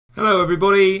Hello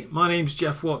everybody, my name's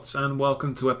Jeff Watts and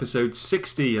welcome to episode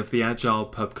 60 of the Agile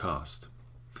Pubcast.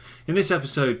 In this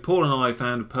episode, Paul and I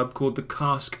found a pub called the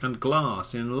Cask and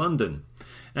Glass in London,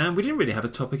 and we didn't really have a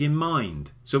topic in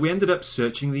mind, so we ended up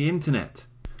searching the internet,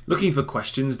 looking for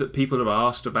questions that people have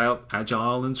asked about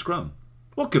Agile and Scrum.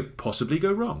 What could possibly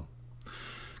go wrong?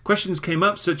 Questions came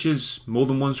up such as more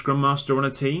than one Scrum Master on a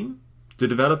team? Do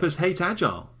developers hate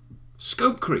Agile?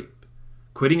 Scope creep?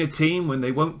 Quitting a team when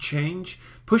they won't change,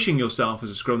 pushing yourself as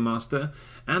a Scrum Master,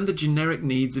 and the generic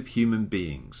needs of human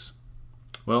beings.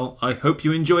 Well, I hope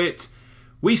you enjoy it.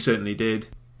 We certainly did.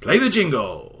 Play the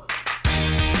jingle!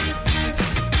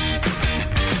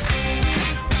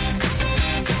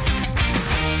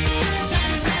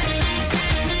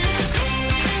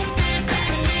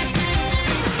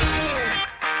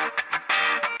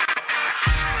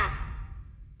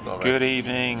 Good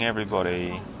evening,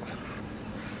 everybody.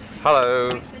 Hello.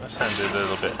 That sounded a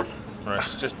little bit...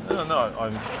 It's just... No,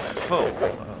 I'm full.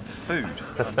 Food.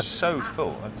 I'm so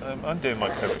full. I'm doing my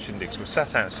coat shindigs. We're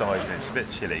sat outside and it's a bit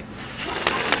chilly.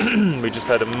 We just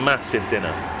had a massive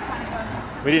dinner.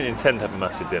 We didn't intend to have a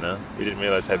massive dinner. We didn't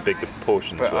realise how big the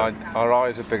portions But were. our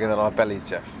eyes are bigger than our bellies,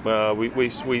 Jeff. Well, we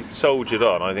soldiered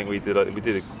on. I think we did. I've we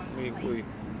did never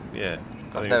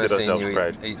seen ourselves you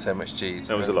proud. eat so much cheese.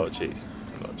 That was a lot of cheese.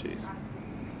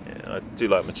 Yeah, I do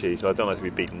like my cheese. I don't like to be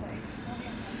beaten.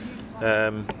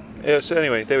 So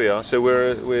anyway, there we are. So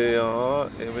we're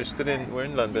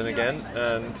in London again,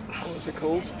 and what's it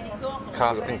called?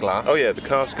 Cask and Glass. Oh yeah, the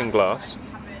Cask and Glass.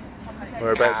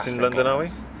 Whereabouts Cask in and London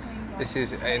Glass. are we? This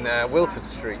is in Wilford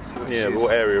Street. Which Yeah, is,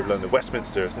 what area of London?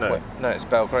 Westminster? No, No, it's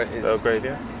Belgrade. It's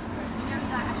Belgravia.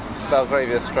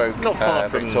 Belgravia stroke. Not far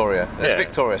from Victoria. It's yeah.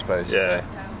 Victoria, I suppose. You'd Yeah. say.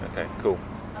 Okay, cool.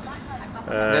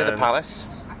 Near the And palace,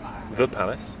 The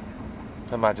Palace.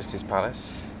 Her Majesty's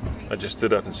Palace. I just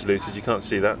stood up and saluted. You can't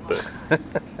see that, but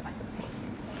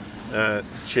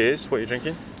cheers. What are you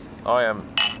drinking? I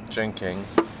am drinking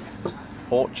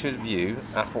Orchard View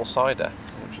apple cider.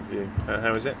 Orchard View.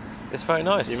 How is it? It's very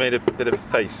nice. You made a bit of a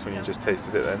face when you just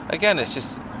tasted it. Then. Again, it's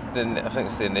just. I think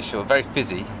it's the initial. Very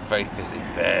fizzy. Very fizzy.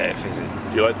 Very fizzy.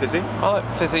 Do you like fizzy? I like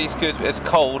fizzy, it's good. It's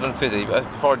cold and fizzy, but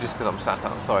probably just because I'm sat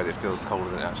outside it feels colder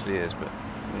than it actually is. But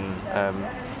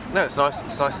no, it's nice.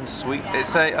 It's nice and sweet.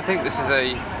 I think this is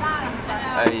a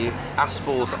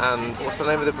Aspel's and what's the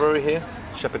name of the brewery here?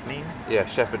 Shepherd Neame. Yeah,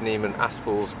 Shepherd Neame and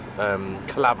Aspel's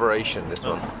collaboration. This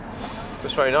one.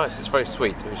 It's very nice. It's very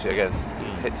sweet, which again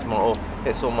hits all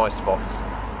my spots.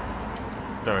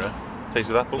 Fair enough.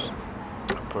 Taste of apples.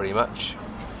 Pretty much.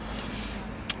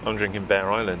 I'm drinking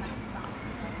Bear Island.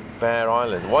 Bear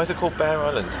Island. Why is it called Bear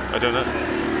Island? I don't know.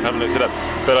 I haven't looked it up.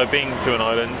 But I've been to an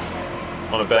island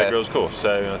on a Bear Grylls course,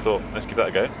 so I thought, let's give that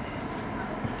a go.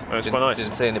 And it's quite nice.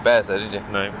 Didn't see any bears there, did you?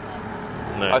 No.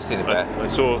 I've seen a bear. I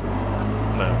saw...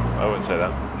 No, I wouldn't say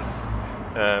that.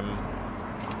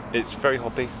 It's very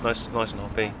hoppy. Nice and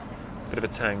hoppy. Bit of a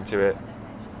tang to it.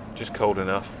 Just cold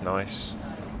enough. Nice.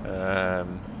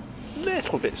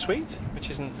 Little bit sweet, which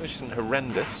isn't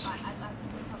horrendous.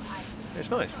 It's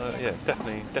nice. Yeah,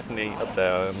 definitely up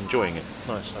there. I'm enjoying it.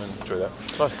 Nice. I enjoy that.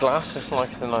 Nice glass. It's a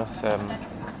nice.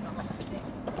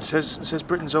 It says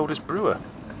Britain's oldest brewer,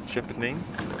 Shepherd Neame.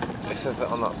 It says that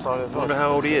on that side as I well. wonder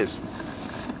how old he is.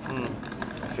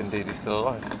 If indeed he's still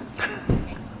alive.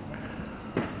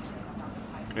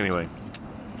 Anyway,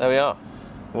 There we are.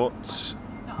 what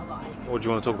do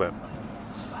you want to talk about?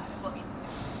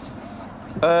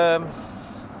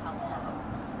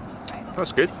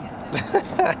 That's good.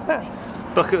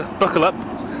 Buckle up,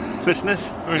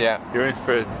 listeners. Yeah. You're in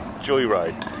for a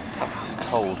joyride. It's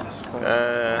cold.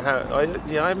 I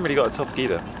haven't really got a topic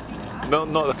either. Not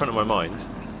at the front of my mind.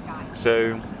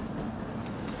 So,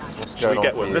 shall we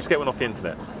get one? Let's get one off the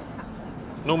internet.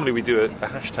 Normally we do a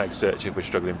hashtag search if we're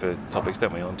struggling for topics,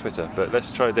 don't we, on Twitter? But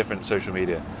let's try a different social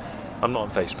media. I'm not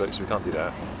on Facebook, so we can't do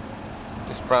that.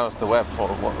 Just browse the web or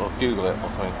Google it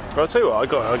or something. Well, I'll tell you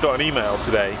what, I got an email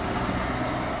today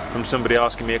from somebody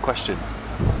asking me a question.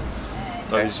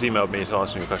 Okay. They just emailed me to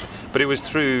ask me a question. But it was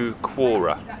through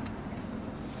Quora.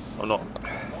 I'm not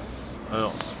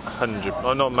 100.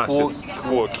 I'm not massive.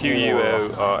 Quora.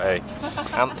 Quora.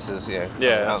 Answers, yeah.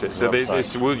 Yeah, that's it. Answers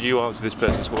So will you answer this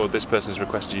person's, or this person's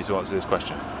requested you to answer this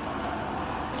question?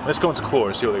 Let's go on to Quora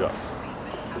and see what they got.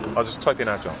 I'll just type in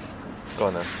Agile. Go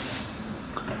on then.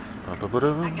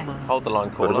 Hold the line,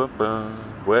 caller.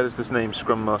 Where does this name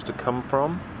Scrum Master come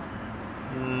from?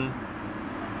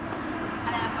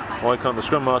 Why can't the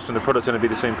Scrum Master and the product owner be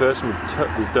the same person?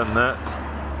 We've done that.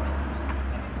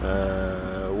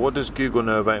 What does Google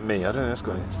know about me? I don't think that's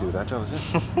got anything to do with Agile, is it?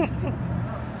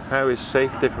 How is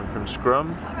SAFe different from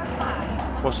Scrum?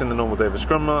 What's in the normal day of a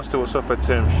Scrum Master? What software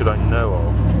terms should I know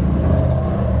of?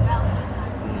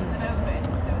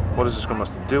 What does a Scrum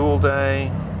Master do all day?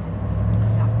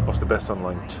 What's the best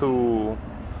online tool?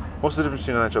 What's the difference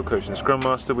between an Agile coach and a Scrum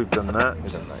Master? We've done that.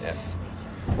 We've done that, yeah.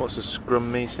 What's a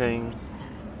Scrum meeting?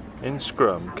 In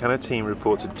Scrum, can a team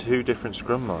report to 2 different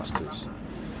Scrum Masters?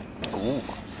 Ooh.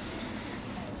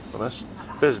 Well,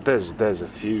 there's a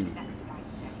few.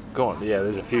 Go on, yeah,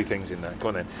 there's a few things in that. Go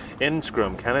on then. In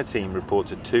Scrum, can a team report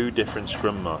to 2 different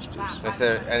Scrum Masters? Is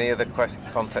there any other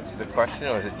context to the question,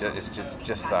 or is it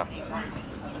just that?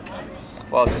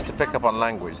 Well, just to pick up on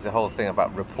language, the whole thing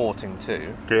about reporting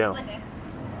to Yeah.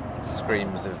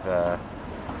 screams of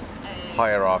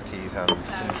hierarchies and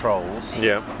controls.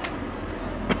 Yeah.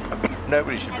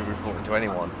 Nobody should be reporting to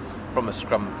anyone from a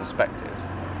Scrum perspective.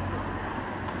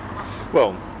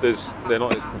 Well, they're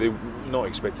not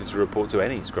expected to report to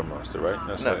any Scrum Master, right?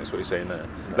 That's what you're saying there.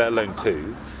 No. Let alone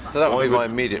 2. So that would be my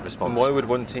immediate response. And why would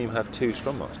one team have 2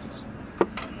 Scrum Masters?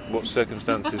 What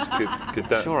circumstances could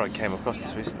that? Sure, I came across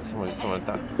this recently. Someone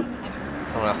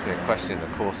asked me a question in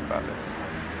a course about this.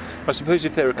 I suppose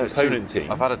if they're a component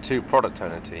team. I've had a 2 product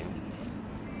owner team.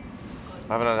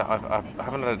 I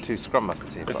haven't had a 2 Scrum Master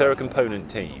team. If they're a component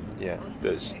team, yeah,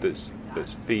 that's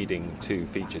feeding 2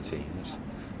 feature teams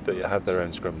that have their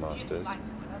own Scrum Masters,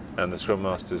 and the Scrum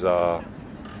Masters are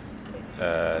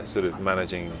sort of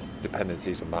managing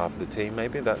dependencies on behalf of the team.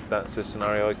 Maybe that's a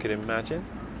scenario I could imagine.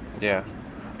 Yeah,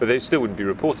 but they still wouldn't be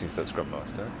reporting to that Scrum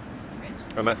Master,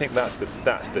 and I think that's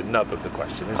the nub of the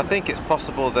question, isn't it? I think it's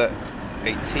possible that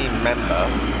a team member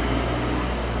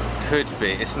could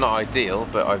be. It's not ideal,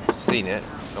 but I've seen it,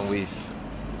 and we've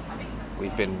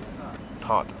been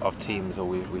part of teams, or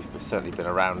we've certainly been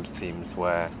around teams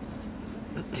where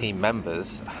team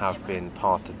members have been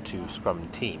part of 2 Scrum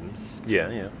teams.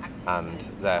 Yeah. And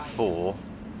therefore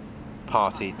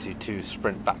party to 2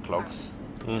 sprint backlogs.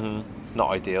 Mm-hmm. Not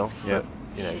ideal. Yeah.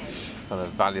 But, kind of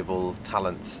valuable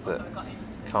talents that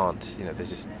can't.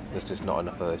 There's just not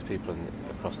enough of those people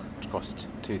across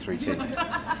 2-3 teams.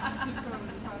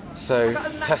 So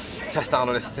test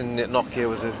analysts in Nokia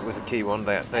was a key one.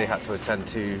 They had to attend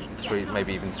 2, 3,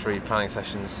 maybe even 3 planning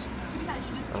sessions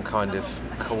and kind of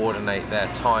coordinate their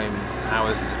time,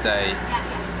 hours of the day,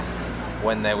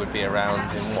 when they would be around,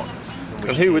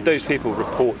 and who would those people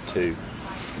report to?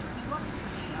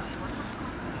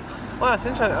 Well, that's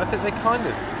interesting. I think they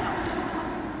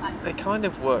kind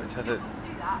of worked as a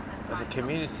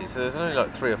community. So there's only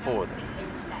like 3 or 4 of them,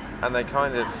 and they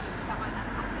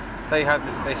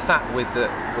sat with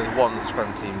one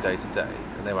Scrum team day to day,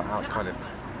 and they were kind of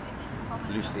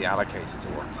loosely allocated to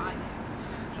one team.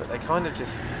 But they kind of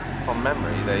just, from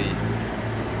memory, they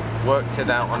worked it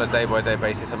out on a day-by-day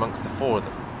basis amongst the 4 of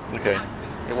them. Okay.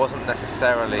 It wasn't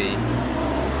necessarily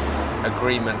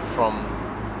agreement from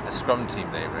the Scrum team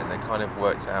they were in. They kind of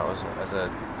worked it out as a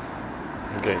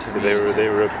Okay, so they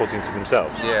were reporting to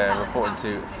themselves. Yeah, reporting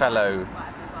to fellow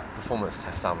performance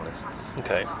test analysts.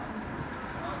 Okay.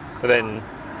 But then,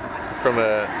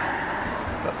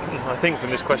 I think from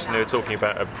this question they were talking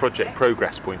about a project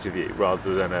progress point of view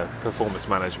rather than a performance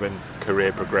management,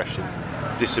 career progression,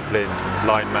 discipline,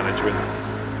 line management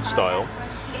style.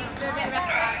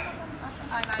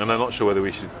 And I'm not sure whether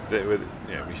we should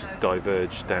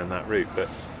diverge down that route, but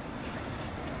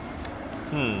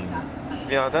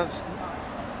yeah, that's.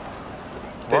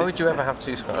 Why would you ever have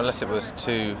 2 Scrum unless it was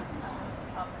 2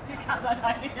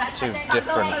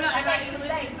 different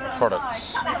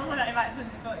products?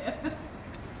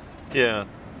 Yeah,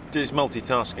 it's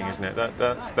multitasking, isn't it?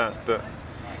 That's the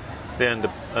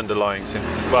underlying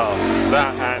symptom. Well,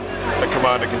 that and a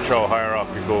command and control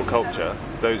hierarchical culture.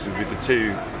 Those would be the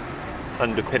 2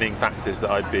 underpinning factors that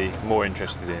I'd be more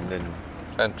interested in than.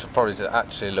 And probably to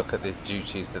actually look at the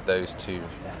duties that those 2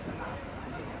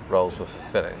 roles were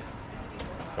fulfilling,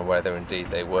 and whether indeed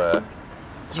they were.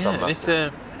 Yeah, if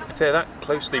they're that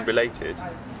closely related,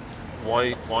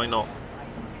 why not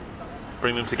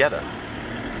bring them together?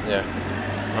 Yeah.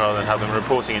 Rather than have them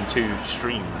reporting in 2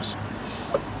 streams.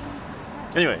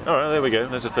 Anyway, all right, there we go.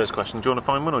 There's the first question. Do you want to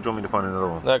find one, or do you want me to find another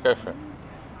one? No, go for it.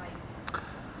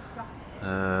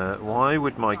 Why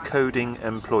would my coding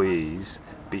employees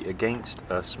be against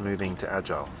us moving to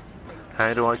Agile?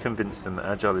 How do I convince them that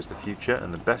Agile is the future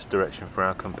and the best direction for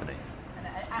our company?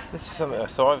 This is something.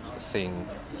 So I've seen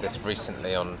this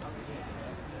recently on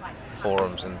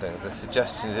forums and things. The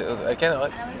suggestions,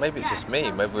 again, maybe it's just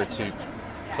me. Maybe we're too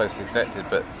closely connected,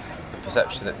 but the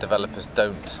perception that developers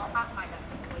don't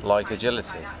like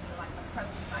agility.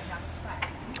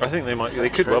 I think they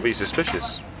could well be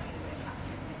suspicious.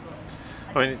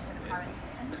 I mean,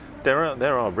 there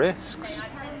are risks.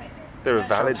 there are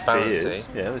valid Transparency. fears.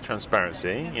 Yeah, the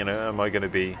transparency. You know, am I going to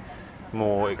be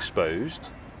more exposed?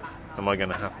 Am I going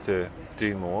to have to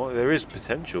do more? There is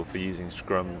potential for using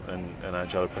Scrum and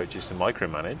Agile approaches to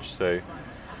micromanage. So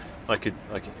I could,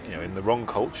 you know, in the wrong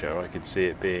culture, I could see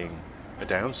it being a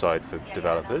downside for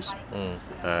developers.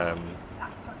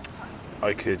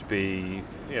 I could be,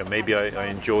 you know, maybe I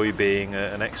enjoy being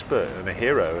an expert and a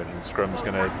hero, and Scrum's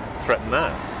going to threaten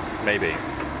that. Maybe.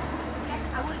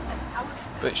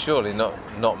 But surely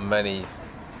not many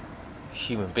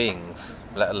human beings,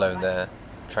 let alone their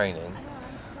training,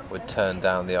 would turn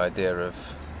down the idea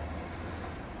of,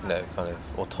 you know, kind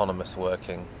of autonomous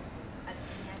working.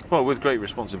 Well, with great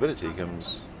responsibility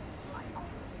comes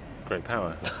great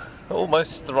power.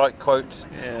 Almost the right quote,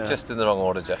 Yeah. just in the wrong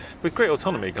order, Jeff. With great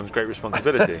autonomy comes great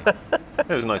responsibility. That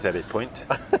was a nice edit point.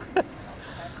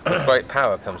 With great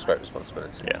power comes great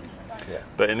responsibility. Yeah. Yeah.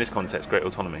 But in this context, great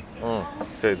autonomy.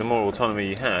 So the more autonomy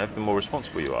you have, the more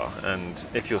responsible you are. And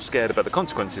if you're scared about the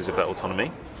consequences of that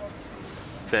autonomy,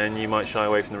 then you might shy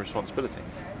away from the responsibility.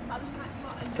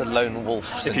 The lone wolf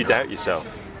syndrome. If you doubt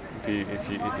yourself, if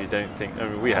you don't think, I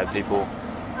mean, we had people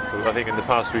who, I think in the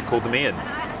past we called them Ian,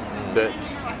 that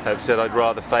have said, I'd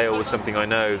rather fail with something I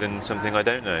know than something I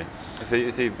don't know. If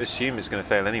they assume it's going to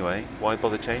fail anyway, why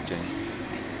bother changing?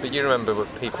 But you remember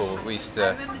what people we used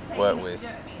to work with,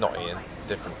 not Ian,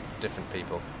 different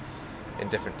people in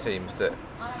different teams. That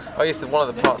one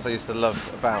of the parts I used to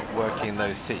love about working in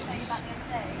those teams,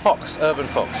 urban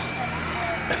fox.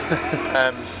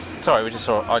 Sorry, I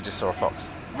just saw a fox,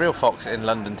 real fox in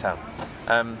London town.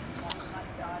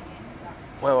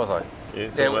 Where was I?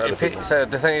 So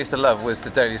the thing I used to love was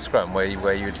the daily scrum, where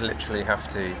you'd literally have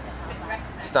to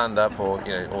stand up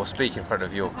or speak in front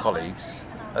of your colleagues,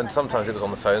 and sometimes it was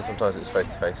on the phone, sometimes it was face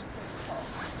to face,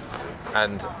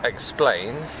 and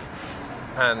explain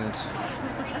and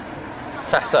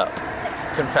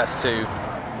confess to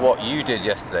what you did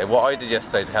yesterday, what I did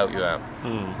yesterday to help you out.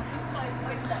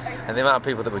 And the amount of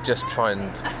people that would just try and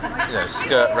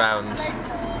skirt round,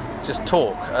 just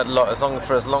talk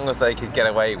for as long as they could get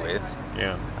away with.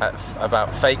 Yeah.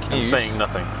 About fake news. And saying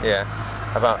nothing. Yeah.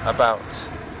 About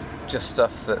just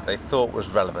stuff that they thought was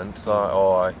relevant, like,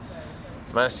 I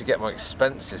managed to get my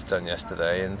expenses done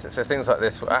yesterday, and so things like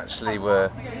this were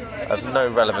of no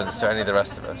relevance to any of the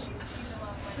rest of us.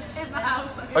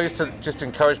 I used to just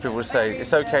encourage people to say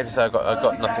it's okay to say I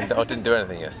got nothing, I didn't do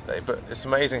anything yesterday, but it's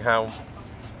amazing how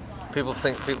people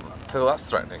feel that's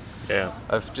threatening. Yeah.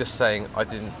 Of just saying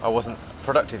I wasn't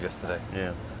productive yesterday.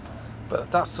 Yeah. But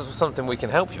that's sort of something we can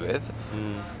help you with.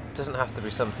 It doesn't have to be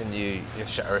something you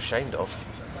are ashamed of.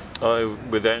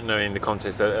 Without knowing the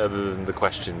context other than the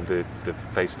question, the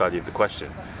face value of the question,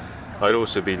 I'd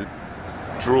also be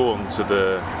drawn to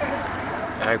the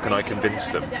how can I convince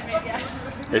them.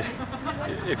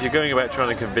 If you're going about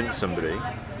trying to convince somebody,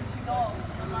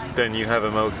 then you have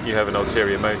an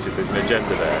ulterior motive. There's an agenda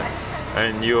there,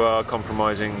 and you are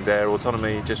compromising their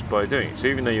autonomy just by doing it. So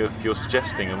even though you're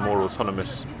suggesting a more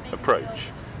autonomous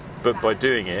approach, but by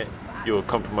doing it, you're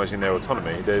compromising their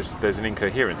autonomy. There's an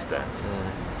incoherence there.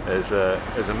 There's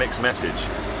a mixed message,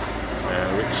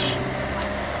 which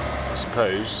I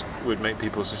suppose would make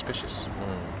people suspicious.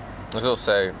 There's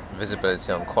also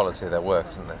visibility on quality of their work,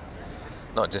 isn't there?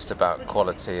 Not just about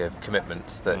quality of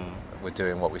commitments that we're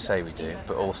doing what we say we do,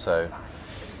 but also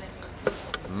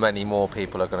many more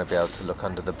people are going to be able to look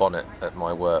under the bonnet at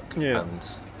my work and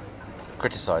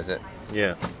criticise it.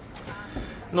 Yeah.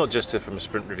 Not just from a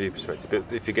sprint review perspective,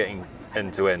 but if you're getting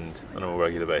end-to-end on a more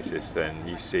regular basis, then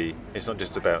you see it's not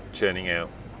just about churning out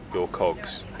your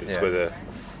cogs, it's whether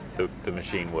the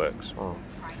machine works.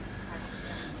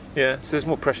 Yeah, so there's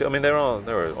more pressure. I mean, there are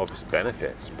obvious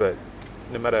benefits, but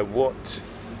no matter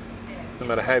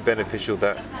how beneficial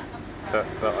that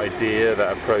idea,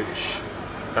 that approach,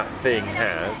 that thing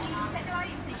has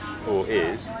or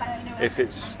is, if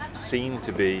it's seen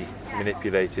to be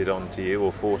manipulated onto you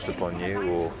or forced upon you,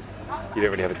 or you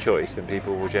don't really have a choice, then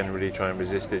people will generally try and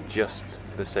resist it just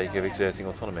for the sake of exerting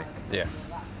autonomy. Yeah.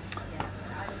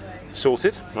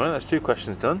 Sorted. Right, that's 2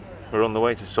 questions done. We're on the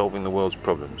way to solving the world's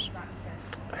problems.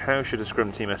 How should a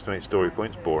Scrum team estimate story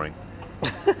points? Boring.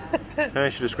 How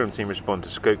should a Scrum team respond to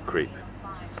scope creep?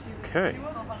 Okay.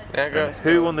 Yeah,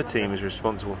 who on the team is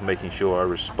responsible for making sure our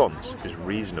response is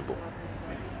reasonable?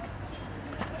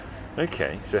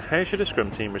 Okay, so how should a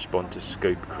Scrum team respond to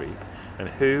scope creep, and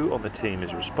who on the team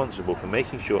is responsible for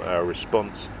making sure our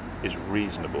response is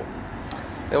reasonable?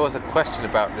 There was a question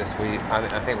about this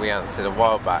I think we answered a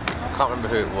while back. I can't remember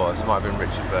who it was. It might have been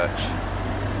Richard Birch,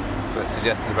 but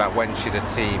suggested about when should a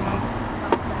team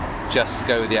just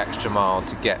go the extra mile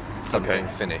to get something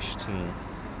finished.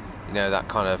 You know, that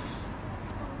kind of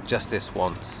just this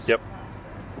once. Yep.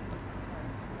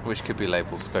 Which could be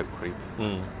labelled scope creep.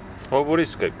 Well, what is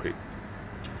scope creep?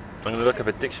 I'm going to look up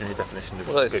a dictionary definition of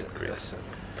scope creep. It's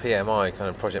PMI kind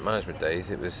of project management days.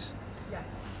 It was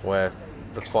where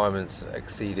requirements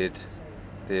exceeded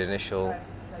the initial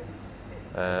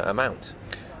amount.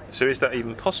 So is that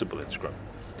even possible in Scrum?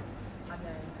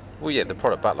 Well, yeah, the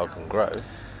product backlog can grow.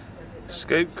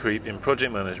 Scope creep in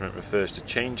project management refers to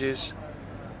changes,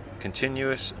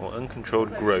 continuous or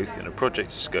uncontrolled growth in a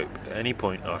project's scope at any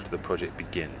point after the project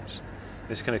begins.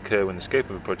 This can occur when the scope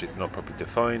of a project is not properly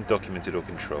defined, documented or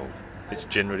controlled. It's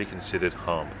generally considered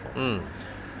harmful.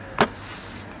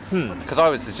 Because I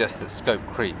would suggest that scope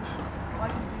creep,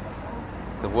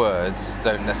 the words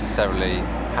don't necessarily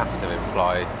have to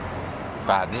imply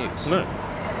bad news. No.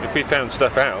 If we found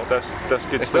stuff out, that's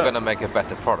good If stuff. we're going to make a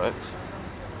better product,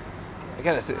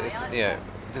 again, it's it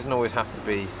doesn't always have to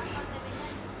be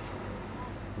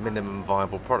minimum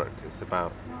viable product. It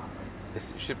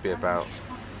should be about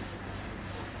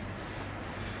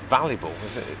valuable.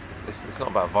 It's not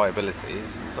about viability.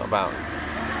 It's not about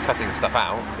cutting stuff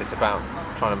out. It's about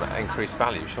trying to increase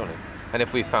value, surely. And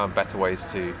if we found better ways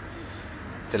to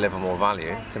deliver more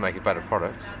value to make a better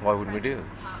product, why wouldn't we do them?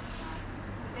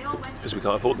 Because we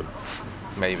can't afford them.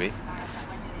 Maybe.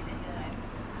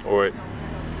 Or it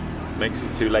makes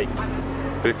it too late.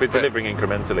 But if we're delivering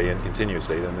incrementally and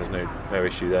continuously, then there's no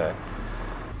issue there.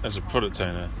 As a product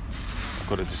owner, I've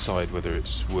got to decide whether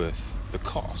it's worth the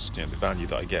cost, the value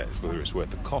that I get, whether it's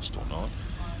worth the cost or not.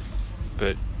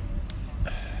 But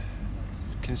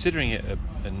considering it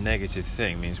a negative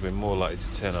thing means we're more likely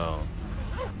to turn our...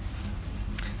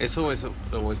 It's always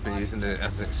been using it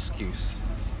as an excuse.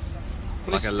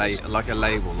 Well, like a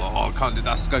label. Oh, I can't do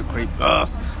that, scope creep.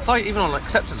 It's like even on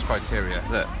acceptance criteria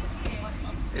that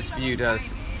it's viewed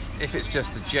as, if it's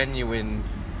just a genuine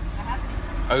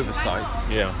oversight,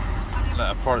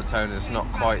 that a product owner's not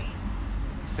quite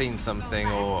seen something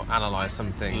or analysed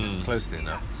something closely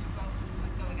enough,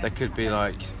 they could be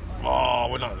like,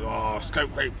 we're not,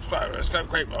 scope creep,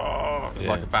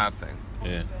 like a bad thing.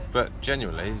 Yeah. But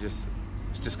genuinely, it's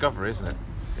discovery, isn't it?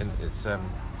 It's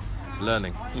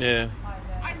learning. Yeah.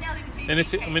 And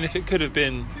if it could have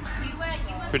been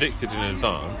predicted in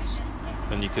advance,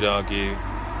 then you could argue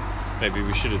maybe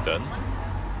we should have done.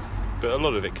 But a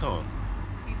lot of it can't.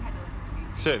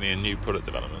 Certainly in new product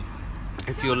development.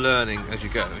 If you're learning as you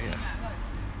go,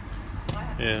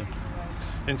 Yeah.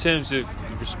 In terms of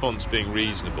the response being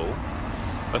reasonable,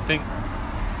 I think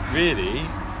really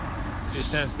it's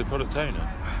down to the product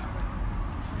owner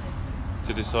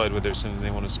to decide whether it's something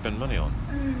they want to spend money on.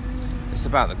 It's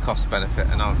about the cost-benefit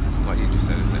analysis, like you just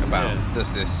said, isn't it? About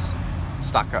does this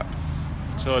stack up?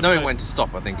 So knowing when to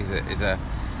stop, I think, is a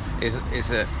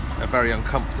very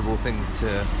uncomfortable thing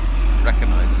to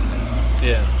recognise, isn't it?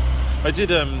 Yeah. I did.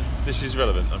 This is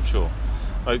relevant, I'm sure.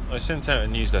 I sent out a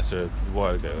newsletter a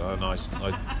while ago, and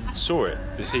I saw it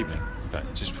this evening. In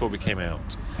fact, just before we came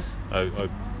out,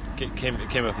 it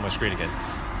came up on my screen again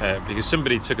because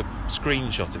somebody took a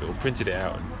screenshot of it or printed it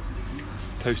out and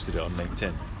posted it on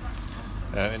LinkedIn.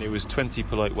 And it was 20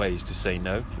 polite ways to say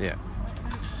no. Yeah.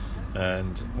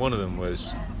 And one of them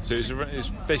was, so it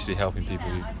was basically helping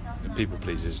people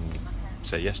pleasers and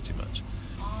say yes too much.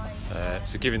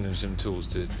 So giving them some tools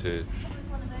to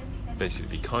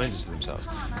basically be kinder to themselves.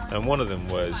 And one of them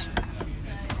was,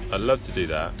 I'd love to do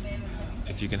that.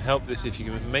 If you can help this, if you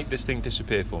can make this thing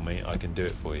disappear for me, I can do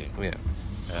it for you. Yeah.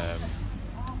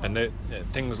 And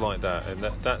things like that, and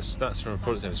that's from a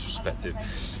product owner's perspective.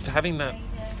 Having that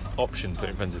option put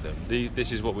in front of them,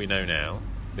 this is what we know now,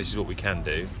 this is what we can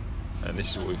do, and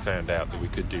this is what we found out that we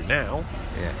could do now.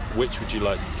 Yeah. Which would you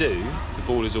like to do? The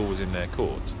ball is always in their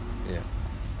court. Yeah.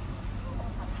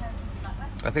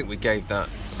 I think we gave that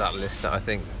list. I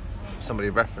think somebody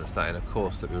referenced that in a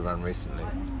course that we ran recently,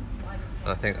 and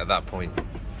I think at that point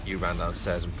you ran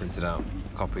downstairs and printed out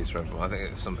copies for everyone. I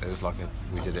think it was like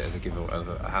we did it as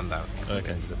a handout.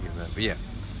 Okay. But yeah,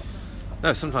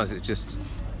 no. Sometimes it's just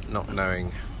not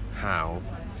knowing how,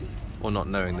 or not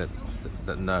knowing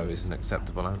that no is an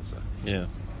acceptable answer. Yeah.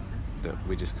 That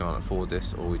we just can't afford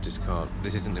this, or we just can't.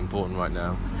 This isn't important right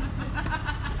now.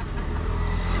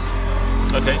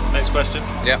 Okay. Next question.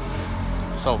 Yeah.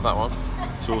 Solve that one.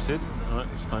 Sorted. All right.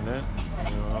 Let's find out.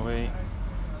 Where are we?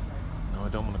 No, I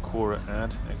don't want a Quora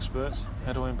ad expert.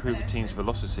 How do I improve a team's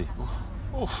velocity?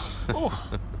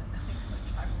 Oh.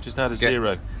 Just add a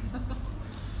 0.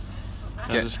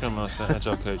 As a Scrum Master,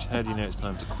 Agile Coach, how do you know it's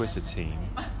time to quit a team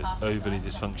that's overly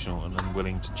dysfunctional and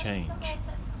unwilling to change?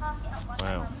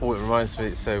 Wow. Oh, it reminds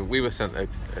me, so we were sent a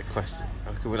question.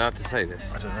 Are we allowed to say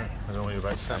this? I don't know what you're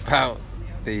about to say. About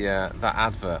that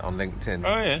advert on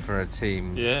LinkedIn for a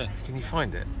team. Yeah. Can you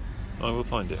find it? I will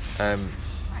find it.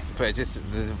 But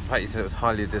the fact you said it was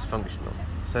highly dysfunctional.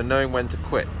 So knowing when to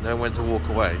quit, knowing when to walk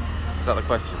away, is that the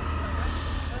question?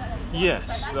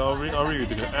 Yes, I'll read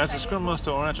with you. As a Scrum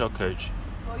Master or Agile coach,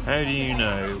 how do you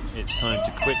know it's time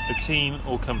to quit a team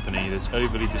or company that's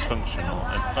overly dysfunctional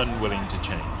and unwilling to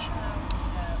change?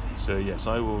 So yes,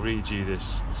 I will read you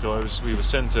this. So we were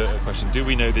sent a question. Do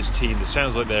we know this team that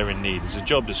sounds like they're in need? It's a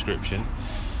job description.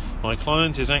 My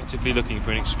client is actively looking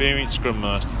for an experienced Scrum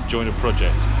Master to join a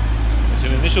project. It's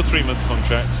an initial 3-month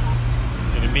contract,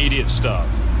 an immediate start.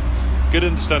 Good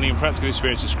understanding and practical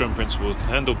experience of Scrum principles can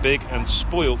handle big and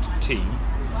spoilt team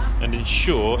and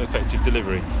ensure effective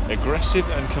delivery. Aggressive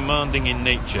and commanding in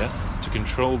nature to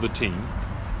control the team.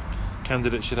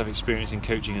 Candidates should have experience in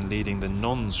coaching and leading the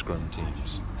non-Scrum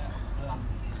teams.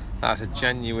 That's a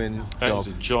genuine job. That is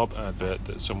a job advert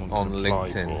that someone can apply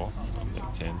LinkedIn. for on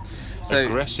LinkedIn. So,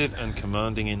 aggressive and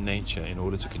commanding in nature in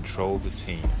order to control the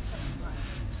team.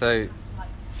 So,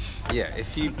 yeah,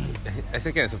 it's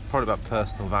probably about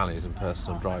personal values and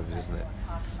personal drivers, isn't it?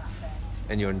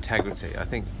 And your integrity.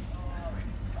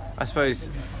 I suppose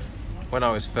when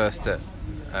I was first at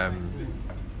a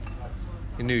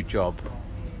new job,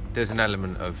 there's an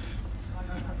element of,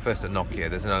 first at Nokia,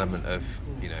 there's an element of,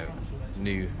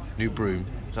 new broom.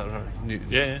 Is that right?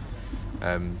 Yeah.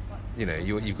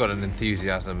 You've got an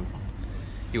enthusiasm.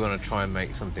 You want to try and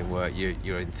make something work.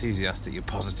 You're enthusiastic. You're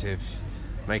positive.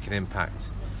 Make an impact.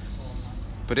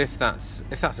 But if that's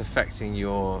affecting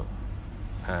your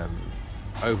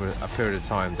over a period of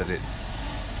time, that it's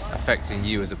affecting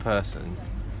you as a person,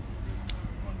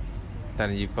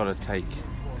 then you've got to take.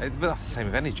 But that's the same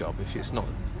with any job. If it's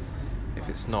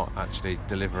not actually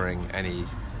delivering any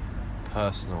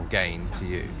personal gain to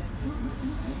you,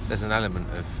 there's an element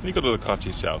of. You've got to look after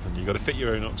yourself, and you've got to fit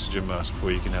your own oxygen mask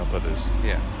before you can help others.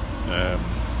 Yeah.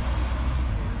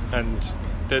 And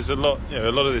there's a lot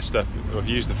of this stuff. I've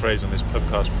used the phrase on this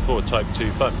podcast before. Type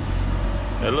 2 fun.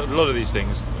 A lot of these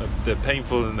things, they're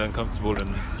painful and uncomfortable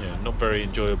and not very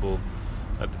enjoyable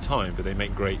at the time, but they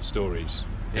make great stories.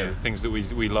 The things that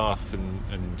we laugh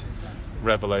and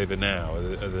revel over now are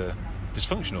the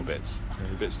dysfunctional bits,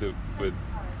 the bits that were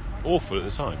awful at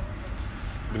the time.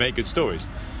 They make good stories,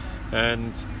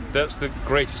 and that's the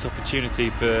greatest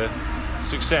opportunity for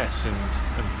success and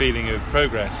feeling of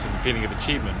progress and feeling of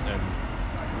achievement and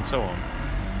so on.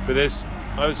 But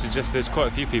I would suggest there's quite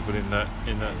a few people in that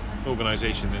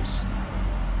organisation that's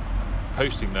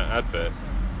posting that advert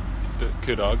that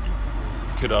could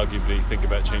arguably think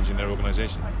about changing their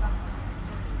organisation.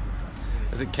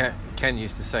 As it Ken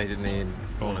used to say, didn't he, in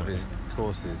one of his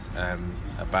courses,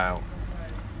 about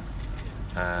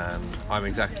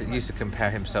he used to compare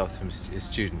himself to his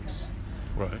students.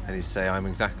 Right. And he'd say, I'm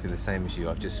exactly the same as you,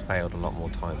 I've just failed a lot more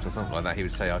times, or something like that. He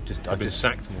would say, I've been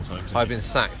sacked more times. I've been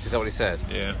sacked, is that what he said?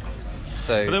 Yeah.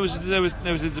 So but there was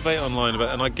a debate online about,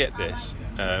 and I get this.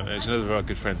 There's another of our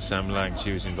good friend, Sam Lang.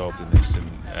 She was involved in this, and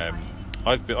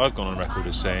I've gone on record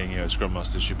as saying, Scrum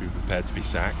Masters should be prepared to be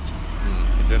sacked.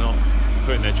 If they're not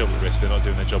putting their job at risk, they're not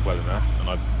doing their job well enough. And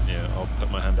I'll put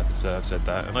my hand up and say I've said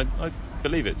that, and I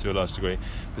believe it to a large degree.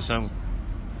 But Sam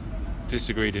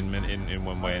disagreed in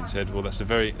one way and said, well,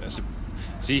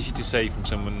 it's easy to say from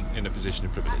someone in a position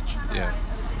of privilege. Yeah.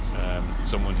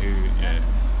 Someone who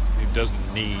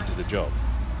doesn't need the job.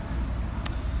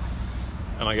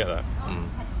 And I get that.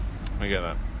 I get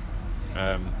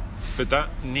that. But that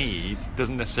need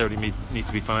doesn't necessarily need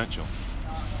to be financial.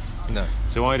 No.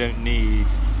 So I don't need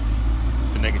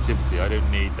the negativity. I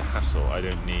don't need the hassle. I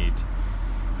don't need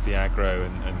the aggro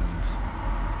and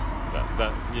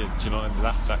that do you know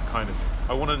that kind of.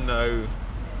 I want to know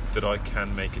that I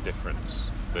can make a difference.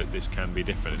 That this can be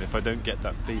different. And if I don't get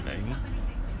that feeling,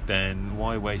 then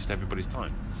why waste everybody's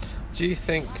time? Do you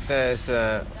think there's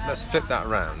let's flip that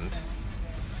round.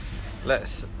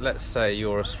 Let's say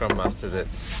you're a Scrum Master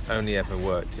that's only ever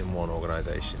worked in one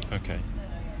organisation. Okay.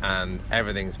 And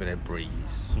everything's been a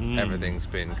breeze. Everything's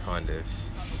been kind of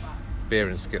beer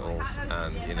and Skittles,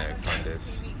 and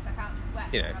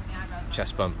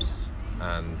chest bumps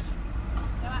and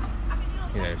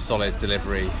solid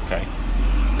delivery. Okay.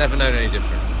 Never known any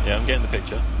different. Yeah, I'm getting the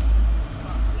picture.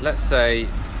 Let's say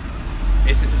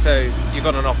so you've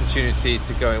got an opportunity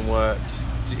to go and work,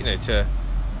 to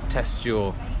test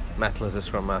your mettle as a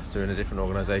Scrum Master in a different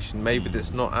organisation, maybe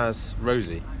that's not as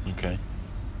rosy. Okay.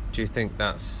 Do you think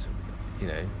that's,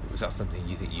 is that something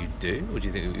you think you'd do?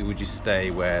 Or would you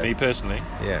stay where... Me personally?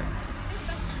 Yeah.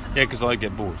 Yeah, because I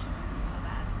get bored.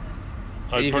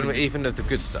 Even of the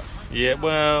good stuff? Yeah,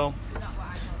 well...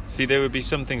 See, there would be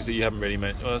some things that you haven't really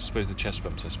met. Well, I suppose the chest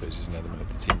bumps, is an element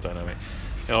of the team dynamic.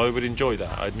 I would enjoy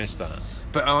that. I'd miss that.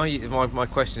 But my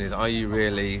question is, are you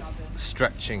really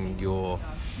stretching your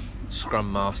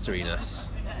Scrum Masteriness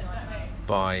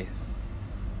by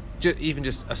even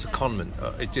just a secondment?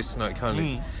 It just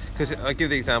because I give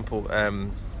the example. I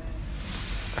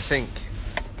think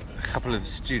a couple of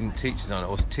student teachers on it,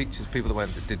 or teachers, people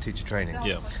that did teacher training.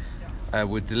 Yeah.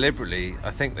 Were deliberately,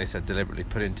 I think they said deliberately,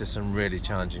 put into some really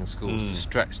challenging schools to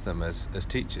stretch them as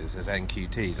teachers, as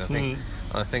NQTs.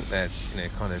 I think they're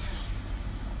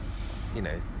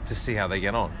to see how they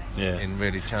get on in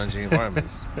really challenging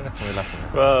environments.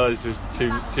 Well, it's just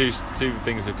two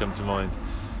things have come to mind.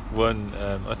 One,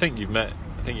 I think you've met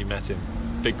him,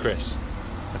 Big Chris.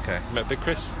 Okay. You met Big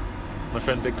Chris? My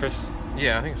friend Big Chris?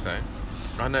 Yeah, I think so.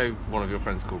 I know one of your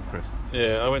friends called Chris.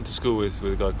 Yeah, I went to school with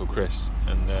a guy called Chris,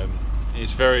 and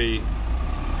he's very...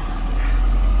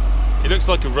 He looks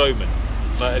like a Roman.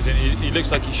 Like, as in, he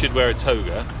looks like he should wear a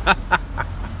toga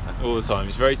all the time.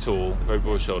 He's very tall, very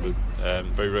broad-shouldered,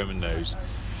 very Roman nose,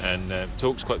 and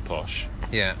talks quite posh.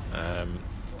 Yeah.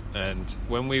 And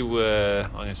when we were,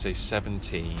 I'm going to say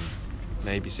 17,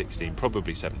 maybe 16,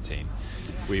 probably 17,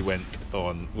 we went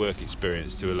on work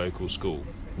experience to a local school.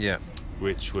 Yeah.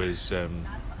 Which was... there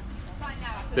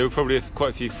were probably quite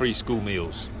a few free school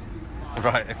meals.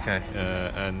 Right, okay.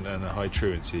 And a high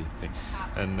truancy thing.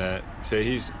 And so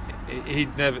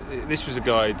he'd never... This was a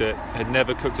guy that had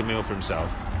never cooked a meal for himself.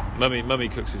 Mummy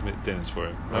cooks his dinners for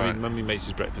him. Mummy makes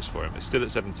his breakfast for him. It's still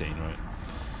at 17, right?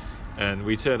 And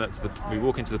we turn up we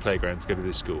walk into the playground to go to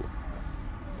this school,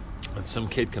 and some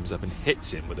kid comes up and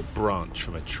hits him with a branch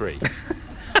from a tree.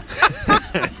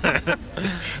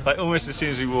 Like almost as soon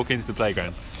as we walk into the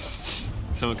playground,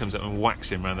 someone comes up and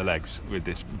whacks him around the legs with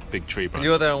this big tree branch. And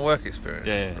you were there on work experience?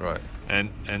 Yeah. Right. And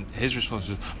his response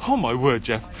was, "Oh my word,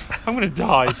 Jeff, I'm going to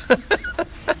die."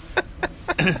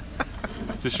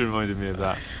 Just reminded me of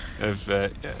that.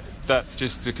 That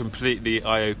just a completely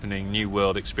eye-opening new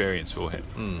world experience for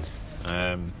him.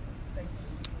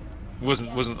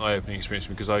 Wasn't eye-opening experience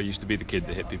because I used to be the kid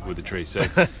that hit people with a tree, so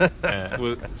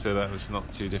so that was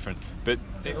not too different. But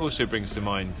it also brings to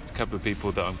mind a couple of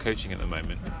people that I'm coaching at the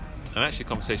moment, and actually a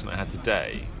conversation I had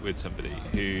today with somebody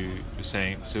who was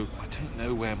saying, so I don't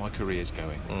know where my career is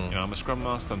going. I'm a Scrum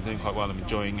Master, I'm doing quite well, I'm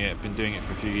enjoying it, I've been doing it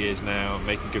for a few years now, I'm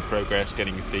making good progress,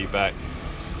 getting good feedback.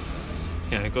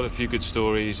 I've got a few good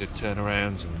stories of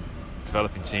turnarounds and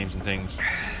developing teams and things.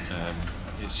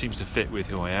 It seems to fit with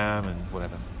who I am and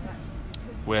whatever.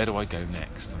 Where do I go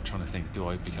next? I'm trying to think, do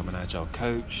I become an agile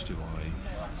coach?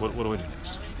 What do I do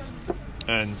next?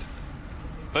 And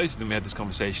both of them had this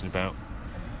conversation about,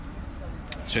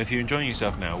 so if you're enjoying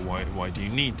yourself now, why do you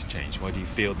need to change? Why do you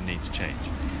feel the need to change?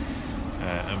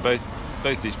 And both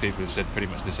these people have said pretty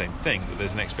much the same thing, that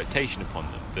there's an expectation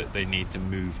upon them that they need to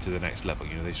move to the next level.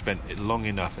 They've spent it long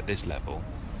enough at this level,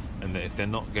 and that if they're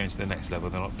not going to the next level,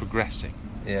 they're not progressing.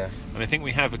 Yeah. And I think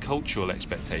we have a cultural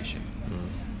expectation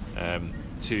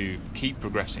to keep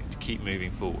progressing, to keep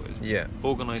moving forward. Yeah.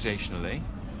 Organisationally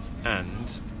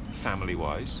and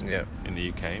family-wise. Yeah. In the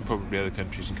UK and probably other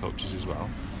countries and cultures as well.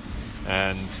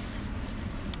 And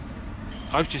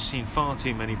I've just seen far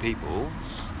too many people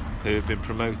who have been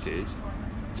promoted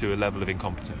to a level of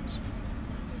incompetence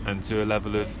and to a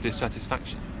level of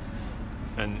dissatisfaction.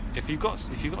 And if you've got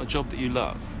a job that you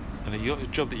love and you've got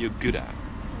a job that you're good at,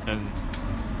 and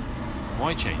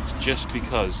why change just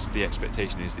because the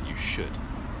expectation is that you should?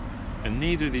 And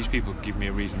neither of these people give me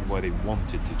a reason why they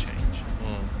wanted to change.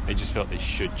 They just felt they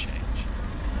should change.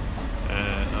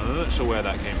 I'm not sure where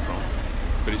that came from,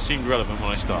 but it seemed relevant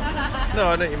when I started. No,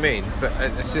 I know what you mean, but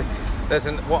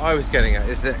what I was getting at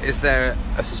is there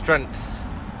a strength,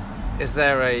 is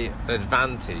there an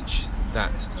advantage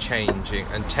that changing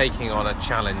and taking on a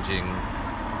challenging,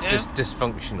 just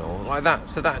dysfunctional like that?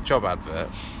 So that job advert,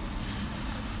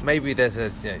 maybe there's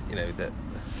the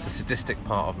sadistic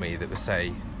part of me that would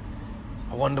say,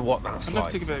 I wonder what that's I'd like.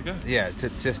 love to give it a go. Yeah,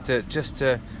 just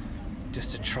to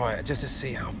try it, just to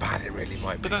see how bad it really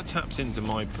might be. But that taps into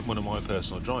one of my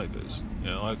personal drivers.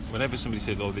 Whenever somebody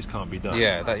said, "Oh, this can't be done,"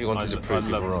 that you wanted to prove I'd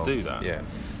you were love wrong. to do that.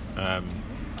 Yeah.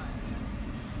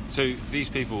 So these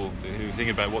people who are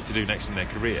thinking about what to do next in their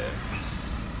career,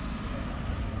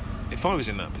 if I was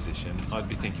in that position, I'd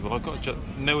be thinking, well, I've got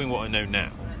knowing what I know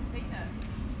now,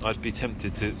 I'd be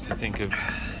tempted to think of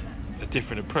a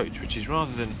different approach, which is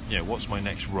rather than what's my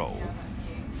next role,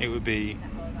 it would be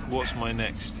what's my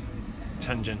next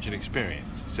tangential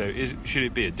experience. So should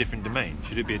it be a different domain?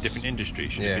 Should it be a different industry?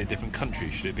 Should it be a different country?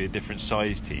 Should it be a different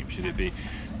size team? Should it be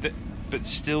but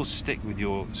still stick with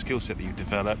your skill set that you've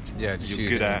developed, just you're use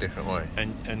good it in at, a different way,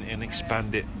 and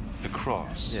expand it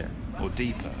across or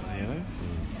deeper, you know?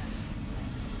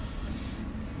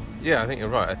 Yeah, I think you're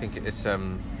right. I think it's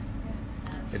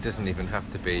it doesn't even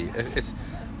have to be. It's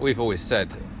we've always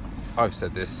said, I've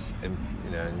said this, and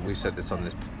we've said this on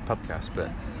this podcast,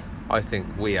 but I think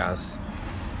we as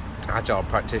agile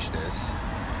practitioners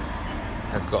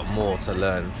have got more to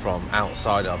learn from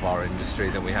outside of our industry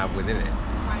than we have within it.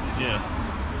 Yeah.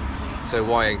 So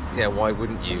why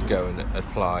wouldn't you go and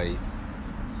apply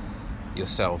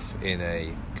yourself in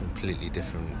a completely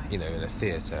different, in a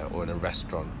theatre or in a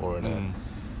restaurant or in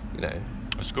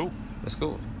a school.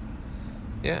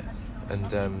 Yeah.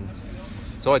 And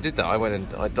so I did that. I went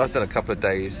and I've done a couple of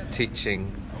days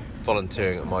teaching,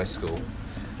 volunteering at my school,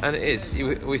 and it is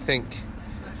we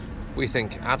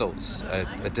think adults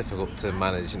are difficult to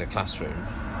manage in a classroom.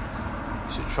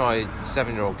 You should try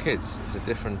 7-year-old kids. It's a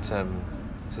different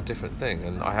thing,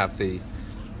 and I have the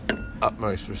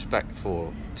utmost respect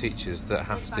for teachers that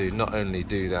have to not only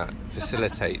do that,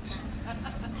 facilitate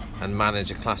and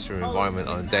manage a classroom environment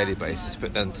on a daily basis,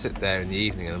 but then sit there in the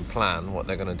evening and plan what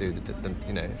they're going to do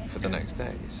for the next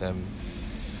day. So,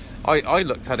 I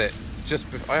looked at it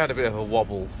I had a bit of a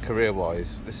wobble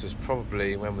career-wise. This was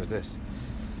probably, when was this?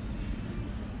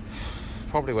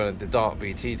 Probably one of the dark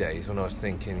BT days, when I was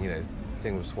thinking,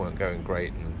 things weren't going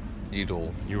great and you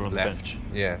were on left. The bench.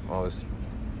 Yeah, I was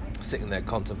sitting there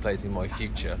contemplating my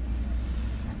future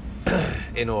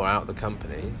in or out the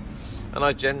company, and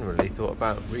I generally thought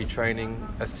about retraining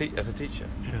as a teacher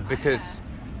because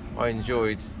I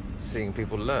enjoyed seeing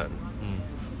people learn.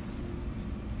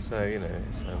 So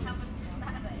it's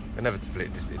inevitably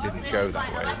it didn't go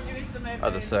that way.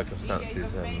 Other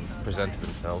circumstances presented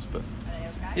themselves, but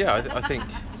I think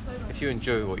if you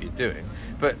enjoy what you're doing.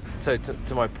 But so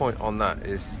to my point on that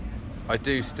is, I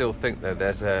do still think that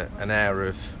there's an air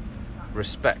of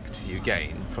respect you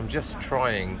gain from just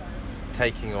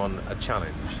taking on a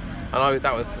challenge.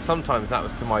 And sometimes that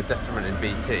was to my detriment in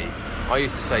BT. I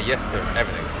used to say yes to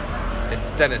everything.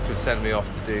 If Dennis would send me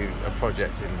off to do a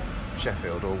project in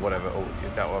Sheffield or whatever, or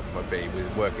that might be,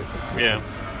 with working with some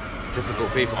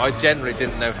difficult people, I generally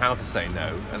didn't know how to say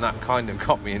no, and that kind of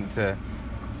got me into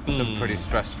some pretty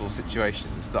stressful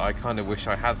situations that I kind of wish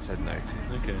I had said no to.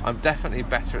 Okay. I'm definitely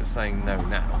better at saying no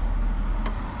now,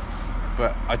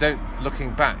 but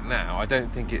looking back now, I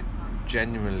don't think it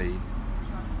genuinely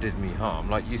did me harm.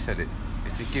 Like you said, it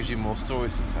just gives you more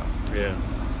stories to tell. Yeah.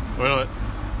 Well,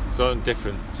 so I'm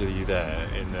different to you there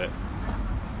in that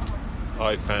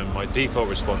I found my default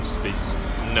response to be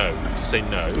no, to say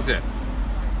no. Was it?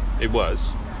 It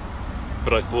was,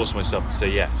 but I forced myself to say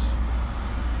yes.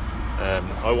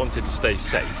 I wanted to stay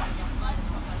safe,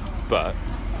 but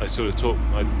I sort of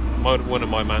one of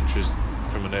my mantras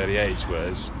from an early age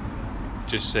was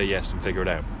just say yes and figure it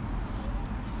out.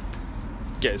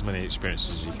 Get as many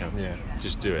experiences as you can. Yeah.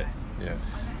 Just do it. Yeah.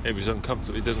 It was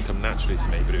uncomfortable. It doesn't come naturally to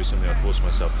me, but it was something I forced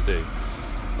myself to do.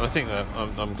 And I think that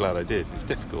I'm glad I did. It was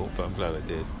difficult, but I'm glad I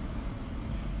did.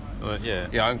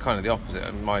 Yeah, I'm kind of the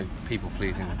opposite. My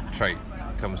people-pleasing trait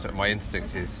comes. My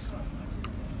instinct is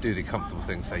do the comfortable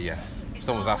thing, say yes. If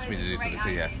someone's asked me to do something,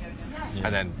 say yes,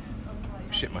 and then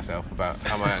shit myself about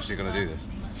how am I actually going to do this,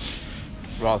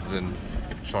 rather than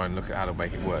try and look at how to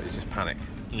make it work. It's just panic.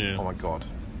 Yeah. Oh my god.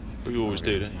 But you always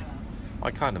do, don't you? I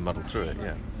kind of muddle through it.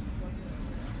 Yeah.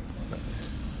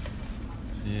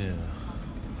 Yeah.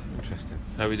 Interesting.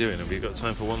 How are we doing? Have we got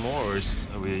time for one more, or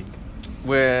are we?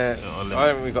 I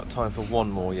haven't really got time for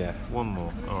one more. Yeah. One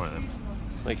more. All right then.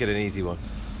 Make it an easy one.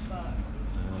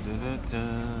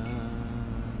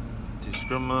 Do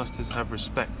Scrum Masters have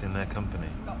respect in their company?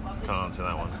 Can't answer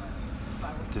that one.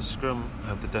 Does Scrum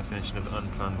have the definition of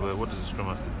unplanned work? What does a Scrum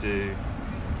Master do?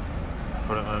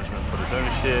 Product management, product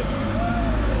ownership.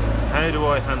 How do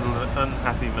I handle an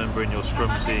unhappy member in your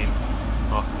Scrum team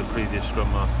after the previous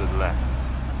Scrum Master left?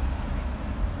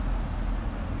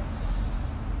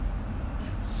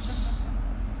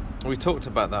 We talked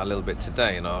about that a little bit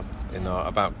today in our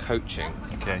about coaching.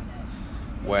 Okay.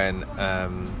 When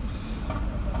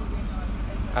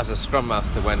as a Scrum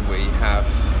Master, when we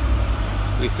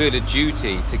feel a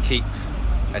duty to keep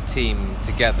a team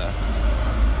together,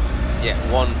 yet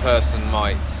one person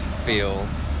might feel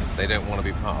they don't want to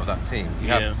be part of that team. You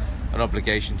have an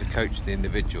obligation to coach the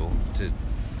individual to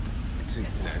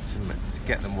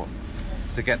get them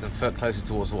closer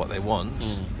towards what they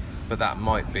want. But that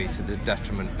might be to the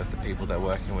detriment of the people they're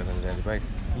working with on a daily basis.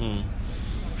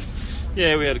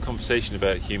 Yeah, we had a conversation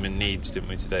about human needs, didn't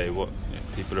we, today?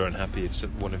 People are unhappy if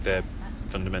one of their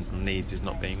fundamental needs is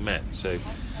not being met. So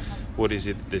what is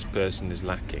it that this person is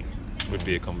lacking would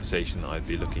be a conversation that I'd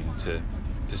be looking to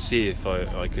see if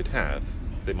I could have.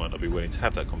 They might not be willing to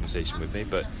have that conversation with me,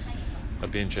 but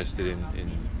I'd be interested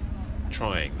in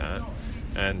trying that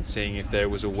and seeing if there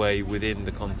was a way within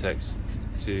the context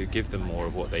to give them more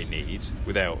of what they need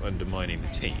without undermining the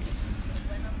team,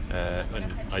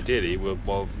 and ideally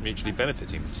while mutually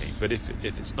benefiting the team. But if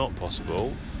it's not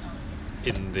possible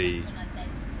in the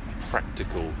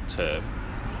practical term,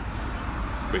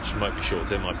 which might be short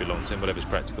term, might be long term, whatever's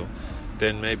practical,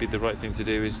 then maybe the right thing to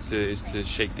do is to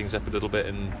shake things up a little bit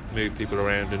and move people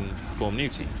around and form new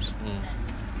teams.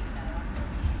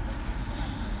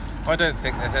 I don't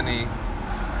think there's any,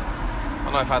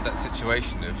 and I've had that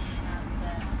situation of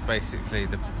basically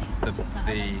the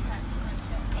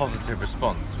positive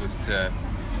response was to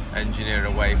engineer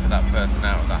a way for that person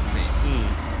out of that team.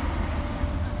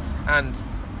 And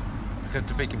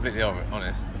to be completely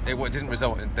honest, it didn't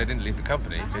result in, they didn't leave the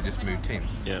company, they just moved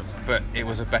teams. Yeah. But it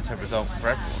was a better result for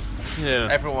everyone. Yeah.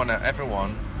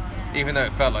 Everyone, even though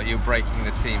it felt like you were breaking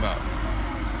the team up,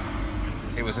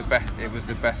 it was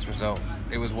the best result.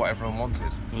 It was what everyone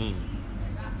wanted.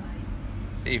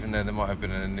 Even though there might have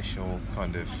been an initial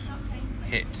kind of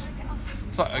hit.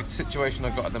 It's like a situation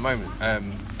I've got at the moment. A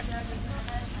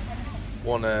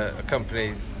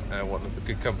company, one of the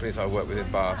good companies I work with in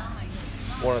Bath,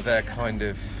 one of their kind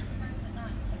of,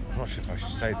 I'm not sure if I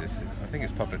should say this, I think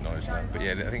it's public knowledge now, but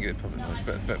yeah, I think it's public knowledge,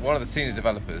 but one of the senior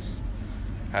developers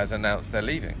has announced they're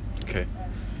leaving. Okay.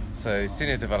 So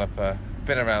senior developer,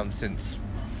 been around since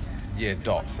year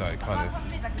dot, so kind of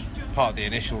part of the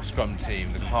initial Scrum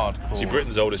team, the hardcore. See,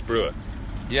 Britain's oldest brewer.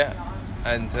 Yeah,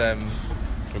 and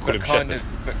We'll call him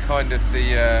kind of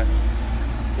the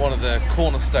one of the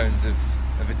cornerstones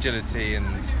of agility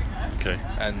and Okay.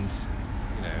 and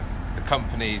you know the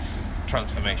company's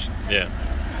transformation. Yeah.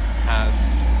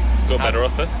 Has Got a better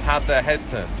offer? Had their head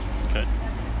turned. Okay.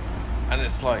 And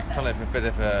it's like kind of a bit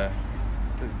of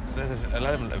there's an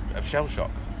element of shell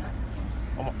shock.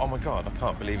 Oh my God, I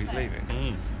can't believe he's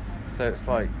leaving. So it's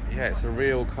like, yeah, it's a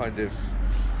real kind of,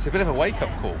 it's a bit of a wake-up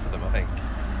call for them, I think,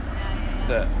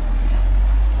 that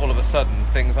all of a sudden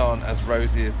things aren't as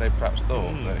rosy as they perhaps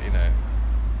thought. That, you know,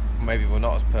 maybe we're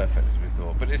not as perfect as we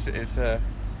thought. But it's an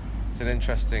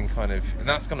interesting kind of, and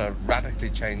that's going to radically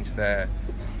change their,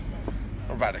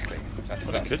 not radically. That's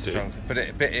strong. But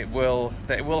it will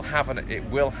have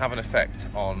an effect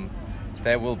on.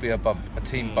 There will be a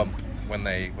team bump when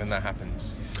that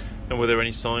happens. And were there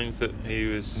any signs that he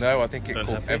was? No, I think it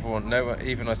unhappy? caught everyone. No,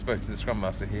 even I spoke to the Scrum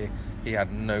Master. He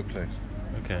had no clue.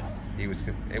 Okay.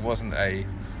 It wasn't a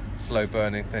slow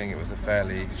burning thing. It was a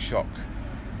fairly shock,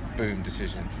 boom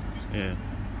decision. Yeah.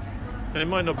 And it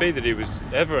might not be that he was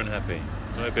ever unhappy.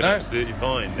 It might have been absolutely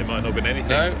fine. There might not have been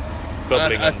anything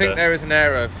bubbling I think there is an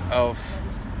air of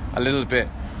a little bit.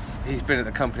 He's been at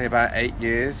the company about 8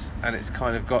 years, and it's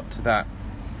kind of got to that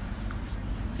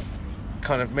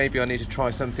kind of, maybe I need to try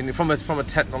something from a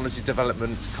technology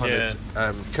development kind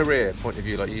of career point of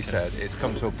view, like you said. It's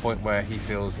come to a point where he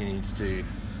feels he needs to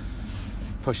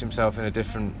push himself in a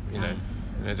different, in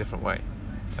a different way,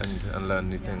 and learn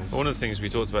new things. One of the things we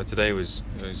talked about today was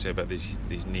about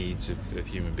these needs of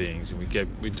human beings, and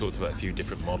we talked about a few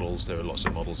different models. There are lots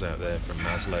of models out there, from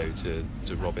Maslow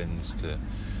to Robbins to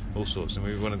all sorts,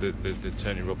 and one of the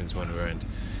Tony Robbins one around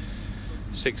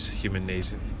 6 human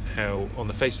needs. How on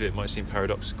the face of it might seem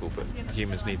paradoxical, but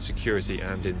humans need security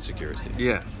and insecurity.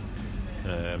 Yeah.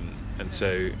 And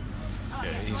so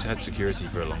he's had security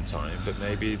for a long time, but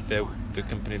maybe the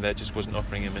company there just wasn't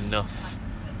offering him enough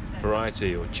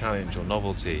variety or challenge or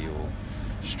novelty or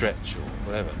stretch or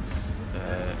whatever,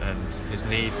 and his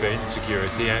need for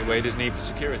insecurity outweighed his need for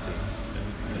security.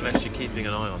 And unless you're keeping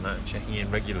an eye on that and checking in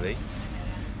regularly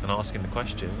and asking the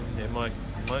question, it might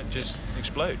just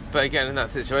explode. But again, in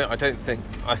that situation,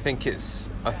 I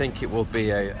think it will be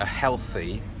a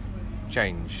healthy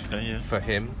change for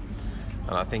him,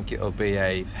 and I think it'll be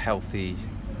a healthy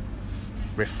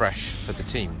refresh for the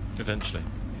team Eventually.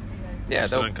 Yeah,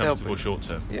 just uncomfortable short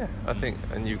term. Yeah, I think,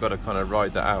 and you've got to kind of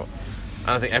ride that out.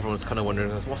 And I think everyone's kind of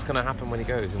wondering what's going to happen when he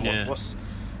goes, and what's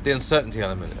the uncertainty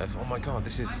element of, oh my God,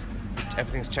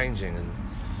 everything's changing, and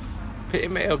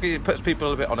it puts people a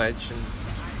little bit on edge,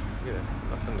 and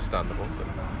that's understandable. But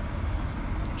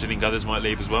do you think others might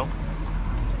leave as well?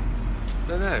 I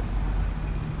don't know.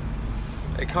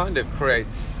 It kind of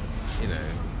creates,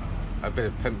 a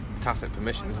bit of tacit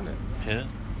permission, isn't it? Yeah.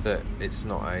 That it's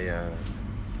not a.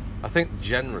 I think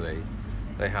generally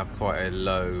they have quite a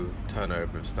low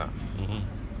turnover of staff.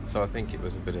 Mm-hmm. So I think it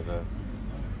was a bit of a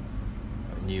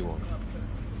new one.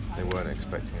 They weren't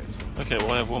expecting it to. Okay,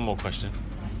 well I have one more question.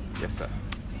 Yes, sir.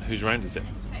 Whose round is it?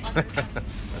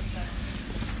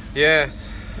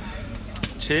 Yes.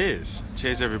 Cheers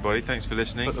everybody. Thanks for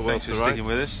listening. Put the world Thanks for to sticking rights.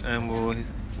 with us, and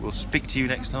we'll speak to you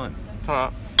next time.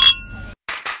 Ta-ra.